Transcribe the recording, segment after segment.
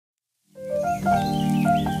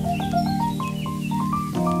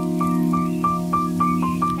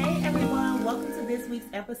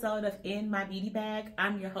episode of In My Beauty Bag.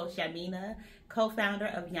 I'm your host, Yamina, co-founder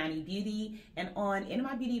of Yanni Beauty. And on In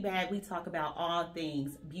My Beauty Bag, we talk about all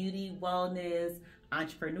things beauty, wellness,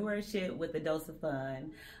 entrepreneurship with a dose of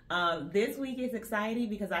fun. This week is exciting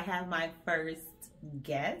because I have my first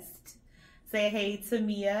guest. Say hey to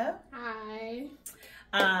Mia. Hi.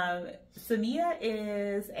 Samia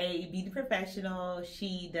is a beauty professional.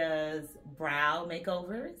 She does brow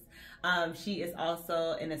makeovers. She is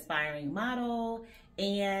also an aspiring model,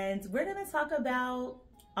 and we're going to talk about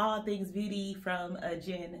all things beauty from a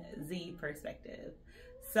Gen Z perspective.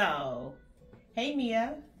 So, hey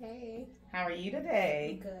Mia. Hey. How are you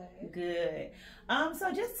today? Good. Good.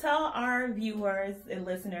 So just tell our viewers and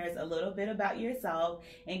listeners a little bit about yourself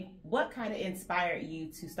and what kind of inspired you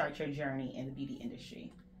to start your journey in the beauty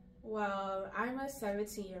industry. Well, I'm a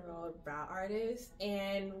 17-year-old brow artist,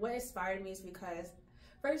 and what inspired me is because,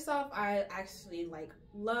 first off, I actually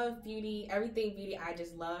love beauty. Everything beauty I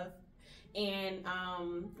just love. And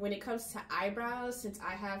when it comes to eyebrows, since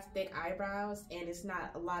I have thick eyebrows and it's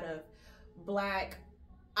not a lot of black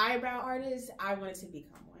eyebrow artists, I wanted to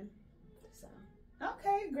become one. So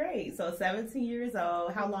okay, great. So 17 years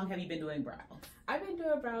old. How long have you been doing brows? I've been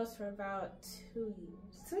doing brows for about 2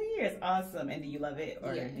 years. 2 years. Awesome. And do you love it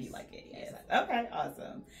or Yes. do you like it? Yes. Okay,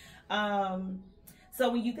 awesome. So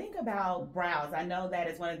when you think about brows, I know that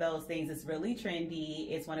it's one of those things that's really trendy.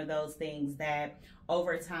 It's one of those things that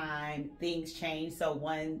over time things change. So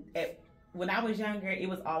when I was younger, it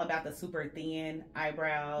was all about the super thin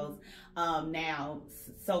eyebrows. Now,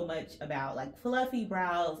 so much about like fluffy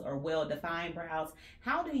brows or well-defined brows.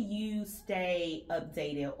 How do you stay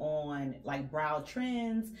updated on like brow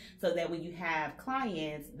trends so that when you have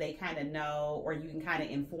clients, they kind of know, or you can kind of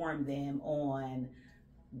inform them on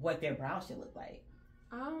what their brows should look like?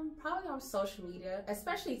 Probably on social media,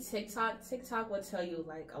 especially TikTok. TikTok will tell you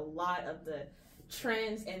like a lot of the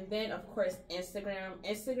trends, and then of course Instagram.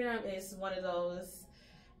 Instagram is one of those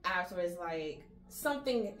apps where it's like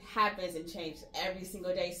something happens and changes every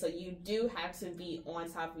single day, so you do have to be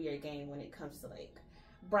on top of your game when it comes to like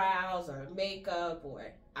brows or makeup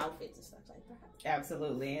or outfits and stuff like that.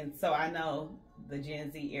 Absolutely. And so I know the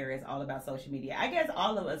Gen Z era is all about social media. I guess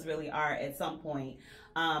all of us really are at some point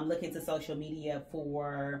looking to social media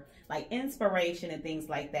for like inspiration and things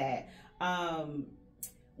like that.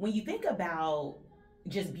 When you think about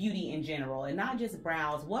just beauty in general and not just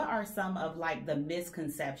brows, what are some of like the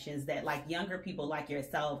misconceptions that like younger people like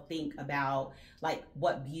yourself think about like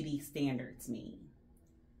what beauty standards mean?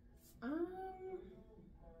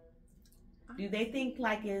 Do they think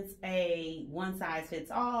like it's a one size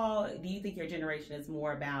fits all? Do you think your generation is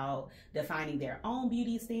more about defining their own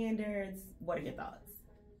beauty standards? What are your thoughts?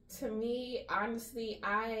 To me, honestly,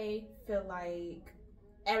 I feel like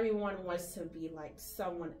everyone wants to be like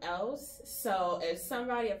someone else. So if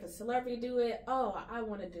a celebrity do it, oh, I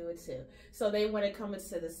want to do it too. So they want to come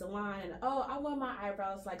into the salon and, oh, I want my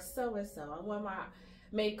eyebrows like so-and-so. I want my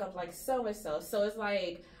makeup like so-and-so. So it's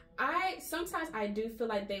like, sometimes I do feel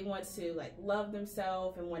like they want to like love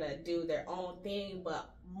themselves and want to do their own thing,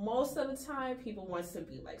 but most of the time people want to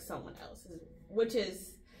be like someone else, which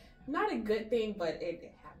is not a good thing, but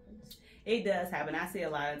it happens. It does happen. I see a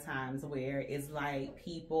lot of times where it's like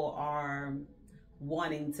people are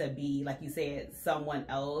wanting to be, like you said, someone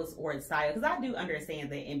else or style. Because I do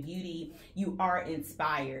understand that in beauty, you are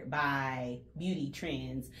inspired by beauty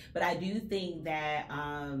trends. But I do think that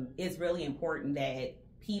it's really important that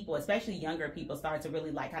people, especially younger people, start to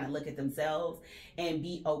really like kind of look at themselves and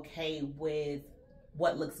be okay with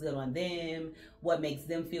what looks good on them, what makes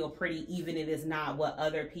them feel pretty, even if it's not what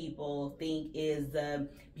other people think is the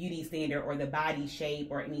beauty standard or the body shape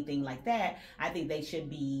or anything like that. I think they should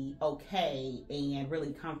be okay and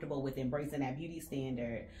really comfortable with embracing that beauty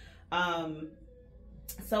standard.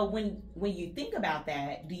 So when you think about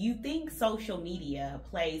that, do you think social media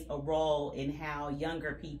plays a role in how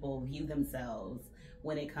younger people view themselves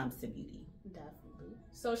when it comes to beauty? Definitely.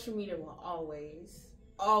 Social media will always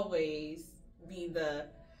be the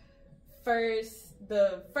first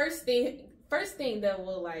thing that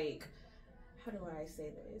will, like, how do I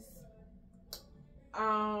say this?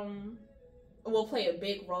 Will play a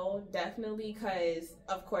big role, definitely, because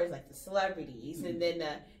of course like the celebrities and then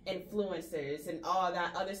the influencers and all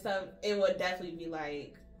that other stuff, it would definitely be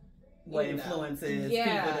like what influences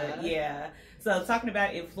yeah. people to, So talking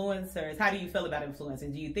about influencers, how do you feel about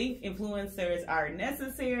influencers? Do you think influencers are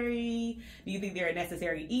necessary? Do you think they're a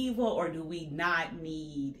necessary evil, or do we not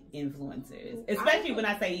need influencers? Especially when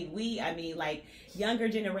I say we, I mean like younger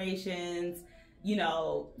generations. you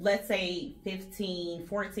know, let's say 14,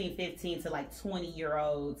 15 to like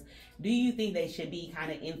 20-year-olds, do you think they should be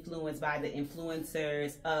kind of influenced by the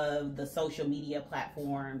influencers of the social media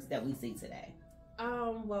platforms that we see today?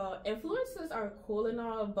 Well, influencers are cool and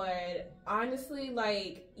all, but honestly,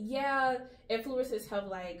 like, yeah, influencers have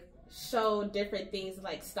like show different things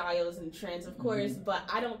like styles and trends, of course, but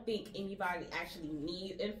I don't think anybody actually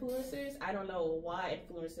needs influencers. I don't know why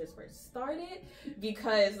influencers were started,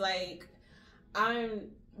 because like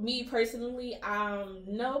me personally,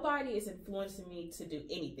 nobody is influencing me to do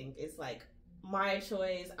anything. It's like my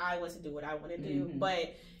choice. I want to do what I want to do,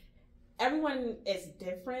 but everyone is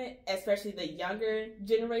different, especially the younger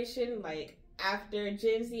generation. Like after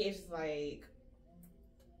Gen Z, it's like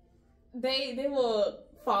they will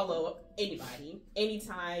follow anybody,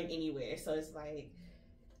 anytime, anywhere. So it's like,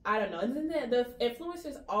 I don't know. And then the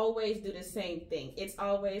influencers always do the same thing. It's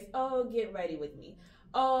always, oh, get ready with me.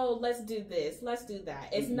 Oh, let's do this. Let's do that.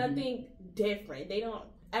 It's nothing different. They don't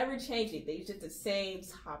ever change it. It's just the same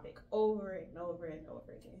topic over and over and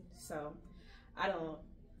over again. So I don't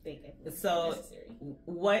think it's necessary.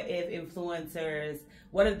 What if influencers,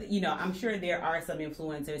 I'm sure there are some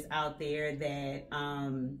influencers out there that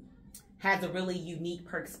has a really unique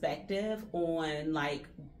perspective on like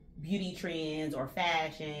beauty trends or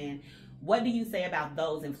fashion. What do you say about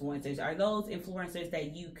those influencers? Are those influencers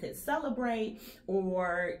that you could celebrate,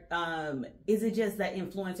 or is it just that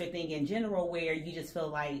influencer thing in general where you just feel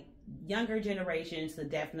like younger generations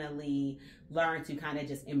should definitely learn to kind of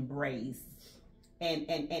just embrace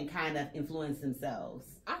and kind of influence themselves?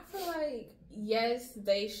 I feel like, yes,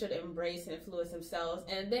 they should embrace and influence themselves.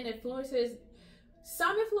 And then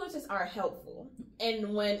some influencers are helpful.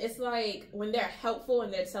 And when it's like, when they're helpful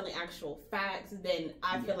and they're telling actual facts, then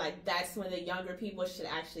I feel like that's when the younger people should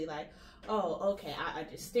actually like, oh, okay, I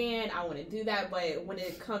understand, I want to do that. But when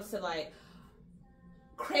it comes to like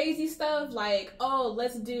crazy stuff, like, oh,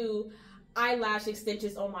 let's do eyelash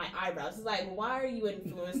extensions on my eyebrows, it's like, why are you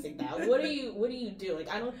influencing that? What are you doing?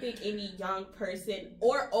 I don't think any young person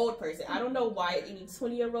or old person, I don't know why any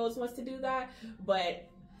 20-year-olds wants to do that, but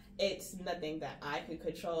it's nothing that I can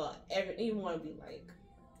control. Anyone would be like,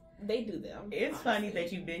 they do them. It's honestly funny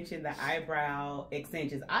that you mentioned the eyebrow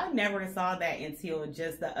extensions. I never saw that until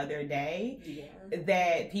just the other day. Yeah.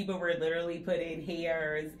 That people were literally putting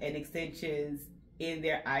hairs and extensions in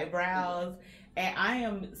their eyebrows. Yeah. And I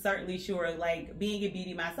am certainly sure, like being in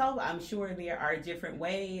beauty myself, I'm sure there are different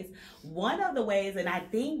ways. One of the ways, and I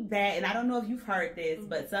think that, and I don't know if you've heard this,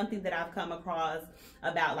 but something that I've come across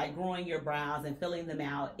about like growing your brows and filling them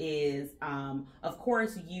out is, of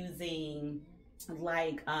course, using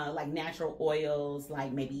like natural oils,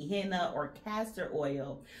 like maybe henna or castor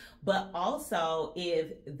oil. But also,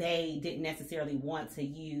 if they didn't necessarily want to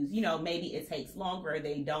use, maybe it takes longer,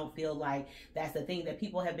 they don't feel like that's the thing, that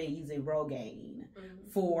people have been using Rogaine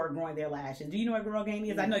for growing their lashes. Do you know what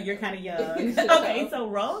Rogaine is? I know you're kind of young. Okay, so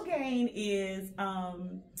Rogaine is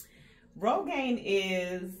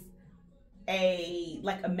a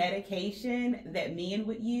medication that men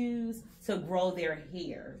would use to grow their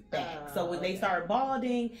hair back. So when they start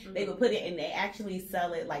balding, they would put it, and they actually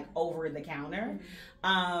sell it like over the counter.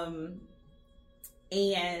 And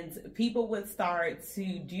people would start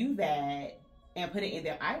to do that and put it in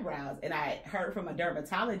their eyebrows. And I heard from a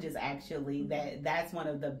dermatologist actually that that's one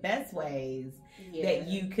of the best ways that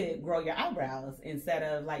you could grow your eyebrows, instead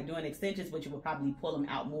of like doing extensions, which would probably pull them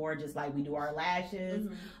out more, just like we do our lashes.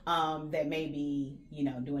 That maybe,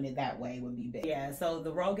 doing it that way would be better. Yeah, so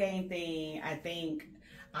the Rogaine thing, I think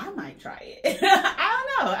I might try it. I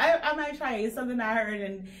don't know. I might try it. It's something I heard.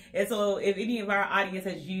 And so if any of our audience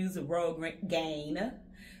has used Rogaine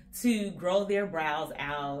to grow their brows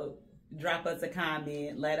out, drop us a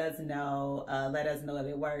comment. Let us know. Let us know if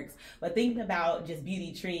it works. But thinking about just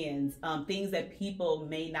beauty trends, things that people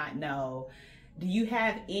may not know, do you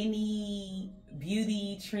have any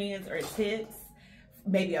beauty trends or tips?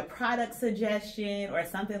 Maybe a product suggestion or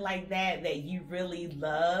something like that you really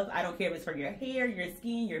love? I don't care if it's for your hair, your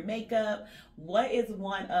skin, your makeup. What is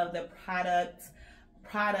one of the products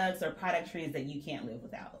or product trends that you can't live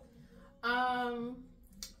without?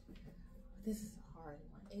 This is a hard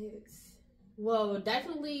one. Well,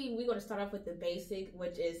 definitely we're going to start off with the basic,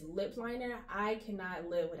 which is lip liner. I cannot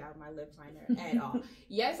live without my lip liner at all.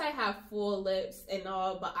 Yes, I have full lips and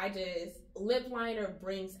all, but lip liner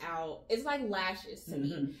brings out, it's like lashes to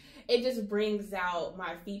me. It just brings out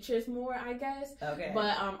my features more, I guess. Okay.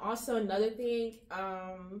 But also another thing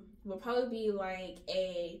would probably be like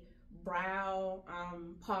a brow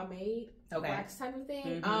pomade, wax type of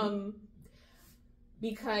thing.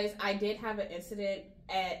 Because I did have an incident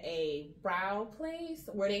at a brow place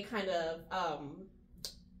where they kind of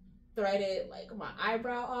threaded like my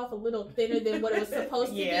eyebrow off a little thinner than what it was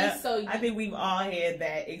supposed to be. So I think we've all had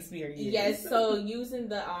that experience. Yes, so using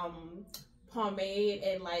the pomade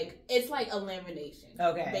and like it's like a lamination.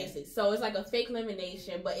 Okay. Basically. So it's like a fake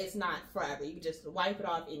lamination, but it's not forever. You can just wipe it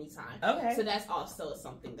off anytime. Okay. So that's also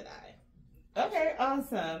something that Okay,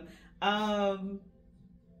 awesome.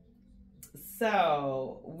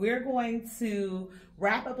 So we're going to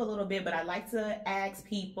wrap up a little bit, but I'd like to ask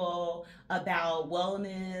people about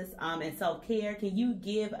wellness and self-care. Can you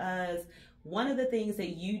give us one of the things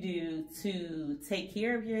that you do to take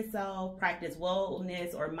care of yourself, practice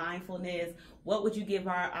wellness or mindfulness? What would you give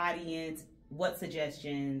our audience? What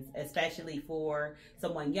suggestions, especially for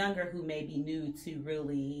someone younger who may be new to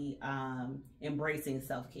really embracing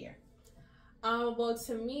self-care? Well,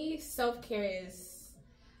 to me, self-care is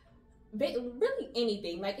really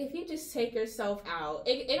anything. Like if you just take yourself out,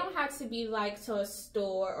 it don't have to be like to a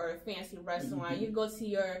store or a fancy restaurant. You go to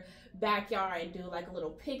your backyard and do like a little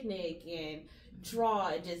picnic and draw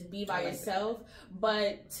and just be by yourself.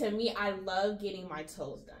 But to me, I love getting my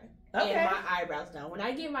toes done and my eyebrows done. When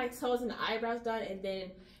I get my toes and the eyebrows done and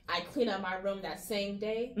then I clean up my room that same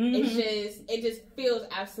day, it just feels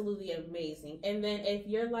absolutely amazing. And then if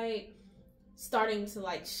you're like starting to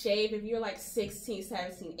like shave, if you're like 16,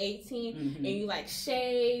 17, 18 and you like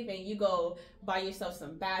shave and you go buy yourself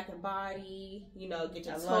some Bath and Body, you know, get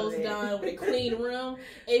your toes done with a clean room,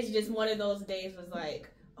 it's just one of those days was like,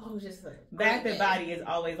 oh, just a Bath and Body is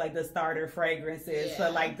always like the starter fragrances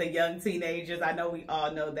for like the young teenagers. I know we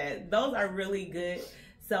all know that. Those are really good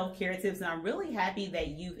self-care tips, and I'm really happy that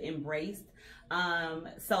you've embraced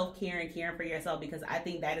self-care and caring for yourself, because I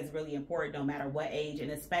think that is really important no matter what age, and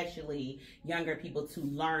especially younger people, to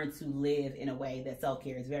learn to live in a way that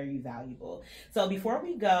self-care is very valuable. So before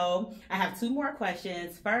we go, I have two more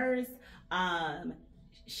questions. First,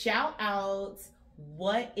 shout out,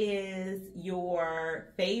 what is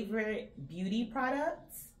your favorite beauty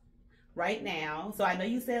products right now? So I know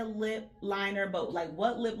you said lip liner, but like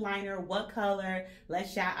what lip liner, what color?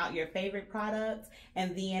 Let's shout out your favorite products.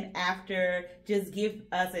 And then after, just give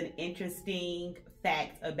us an interesting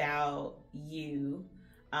fact about you,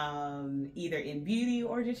 either in beauty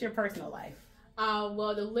or just your personal life.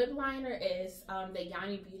 Well, the lip liner is the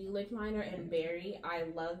Yanni Beauty lip liner in berry. I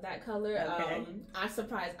love that color. I'm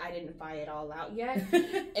surprised I didn't buy it all out yet.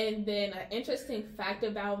 And then an interesting fact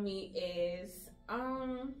about me is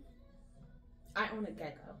I own a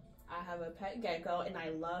gecko. I have a pet gecko, and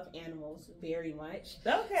I love animals very much.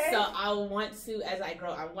 Okay. So I want to, as I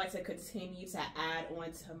grow, I want to continue to add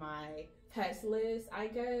on to my pets list, I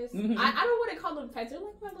guess. I don't want to call them pets. They're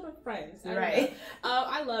like my little friends. Right.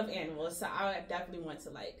 I love animals, so I definitely want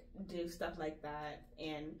to like do stuff like that.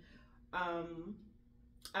 And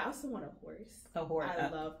I also want a horse. A horse. I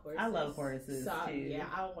love horses. I love horses too. Yeah,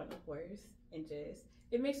 I want a horse, and just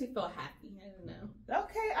it makes me feel happy. I don't know.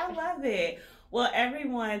 Okay, I love it. Well,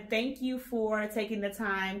 everyone, thank you for taking the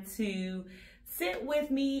time to sit with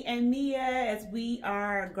me and Mia as we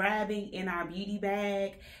are grabbing in our beauty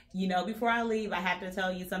bag. You know, before I leave, I have to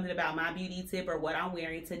tell you something about my beauty tip or what I'm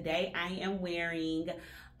wearing today. I am wearing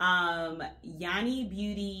Yanni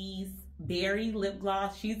Beauty's berry lip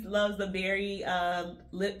gloss. She loves the berry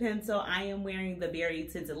lip pencil. I am wearing the berry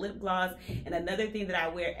tinted lip gloss. And another thing that I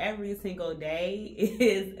wear every single day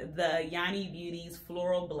is the Yanni Beauty's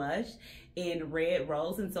floral blush in red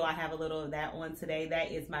rose, and so I have a little of that on today.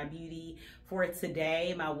 That is my beauty for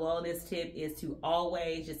today. My wellness tip is to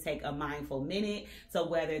always just take a mindful minute. So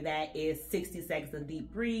whether that is 60 seconds of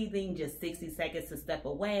deep breathing, just 60 seconds to step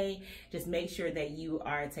away, just make sure that you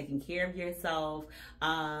are taking care of yourself.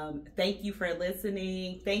 Thank you for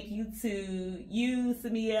listening. Thank you to you,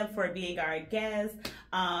 Samia, for being our guest.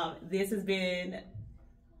 This has been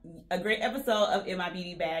a great episode of In My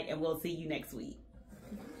Beauty Bag, and we'll see you next week.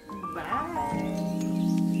 Bye.